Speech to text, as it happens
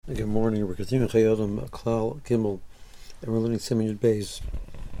Good morning. We're continuing Chayodim Klal Gimel, and we're learning Siman Beis.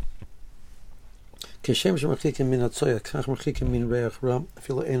 Keshem shemachikim min Tzoah, kach machikim min Reiach Ram,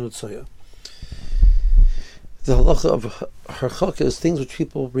 afilo enu Tzoah. The halacha of harchaka is things which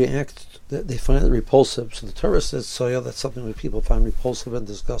people react, that they find it repulsive. So the Torah says Tzoah, that's something that people find repulsive and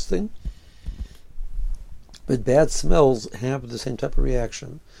disgusting. But bad smells have the same type of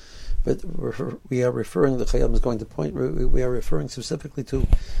reaction. But we are referring, the Chayyim is going to point, we are referring specifically to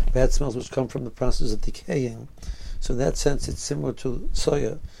bad smells which come from the process of decaying. So in that sense, it's similar to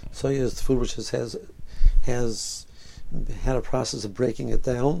Tzoah. Tzoah is the food which has had a process of breaking it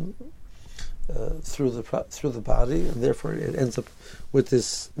down through the body, and therefore it ends up with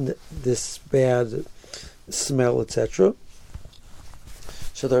this bad smell, etc.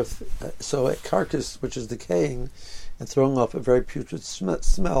 So a carcass which is decaying and throwing off a very putrid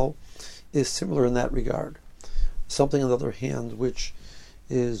smell is similar in that regard. Something, on the other hand, which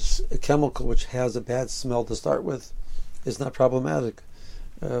is a chemical which has a bad smell to start with, is not problematic.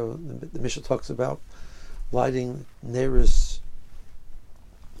 The Mishnah talks about lighting neiros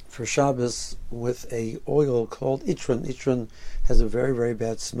for Shabbos with a oil called itron. Itron has a very, very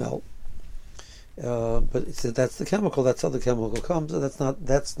bad smell. But that's the chemical. That's how the chemical comes. And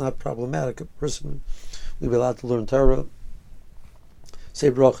that's not problematic. A person will be allowed to learn Torah,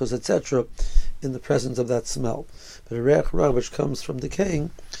 say Brachos, etc., in the presence of that smell. But a Reiach Ra, which comes from decaying,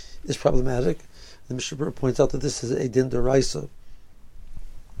 is problematic. The Mishnah points out that this is a din d'oraisa.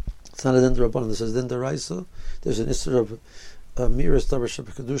 It's not a din d'rabbanan. This is din d'oraisa. There's an issur of miras davar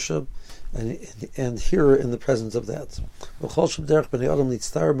shebekadusha, and here in the presence of that.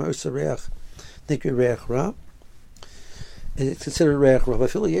 It's considered Reiach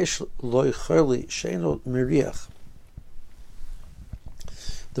Ra.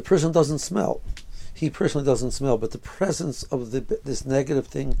 The person doesn't smell. He personally doesn't smell, but the presence of this negative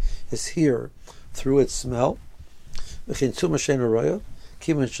thing is here through its smell.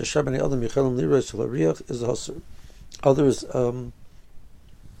 Others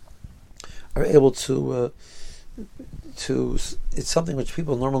are able to it's something which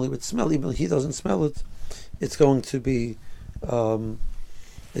people normally would smell, even if he doesn't smell it. It's going to be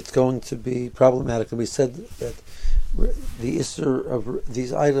problematic. And we said that the issur of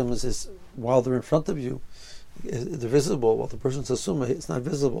these items is while they're in front of you, they're visible. While the person's asuma, it's not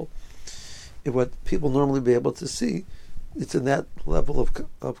visible. What people normally be able to see, it's in that level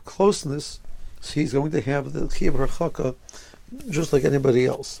of closeness. So he's going to have the chiyuv harchaka just like anybody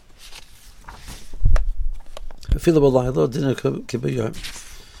else.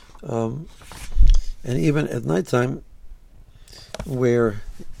 And even at nighttime, where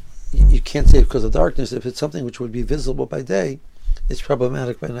you can't say it because of darkness, if it's something which would be visible by day, it's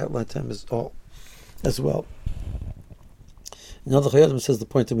problematic by nighttime as well. Now the Chayyim says the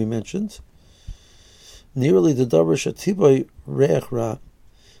point that we mentioned. Nearly the davar shatiboy Reiach Ra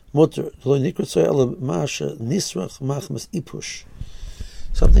mutter lo nikratzoy ela masha nisrach machmas ipush.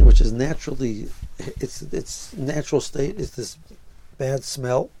 Something which is naturally, its natural state is this bad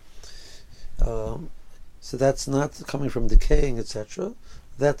smell. So that's not coming from decaying, etc.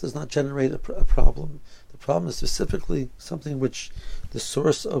 That does not generate a problem. The problem is specifically something which the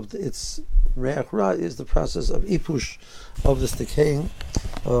source of its Reiach Ra is the process of ipush, of this decaying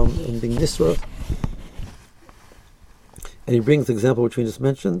and being nisra. And he brings the example which we just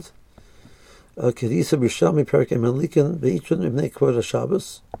mentioned. The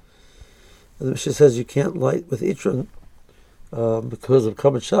Mishnah says you can't light with itron because of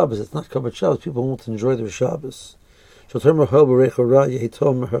Kabbat Shabbos. It's not Kabbat Shabbos. People won't enjoy their Shabbos. So the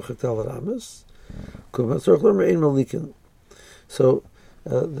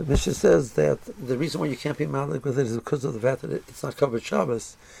Mishnah says that the reason why you can't be malik with it is because of the fact that it's not Kabbat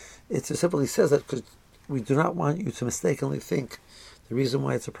Shabbos. It simply says that because we do not want you to mistakenly think the reason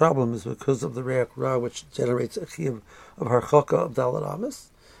why it's a problem is because of the Reiach Ra, which generates a chiyuv of harchaka of Dalet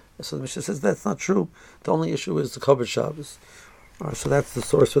Amos. So the Mishnah says that's not true. The only issue is the Kabbat Shabbos. So that's the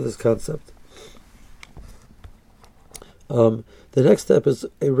source for this concept. The next step is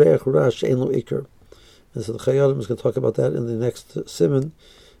a Reiach Ra she'ein lo ikar. And so the Chayyim is going to talk about that in the next Siman.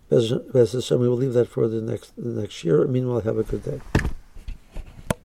 We will leave that for the next year. Meanwhile, have a good day.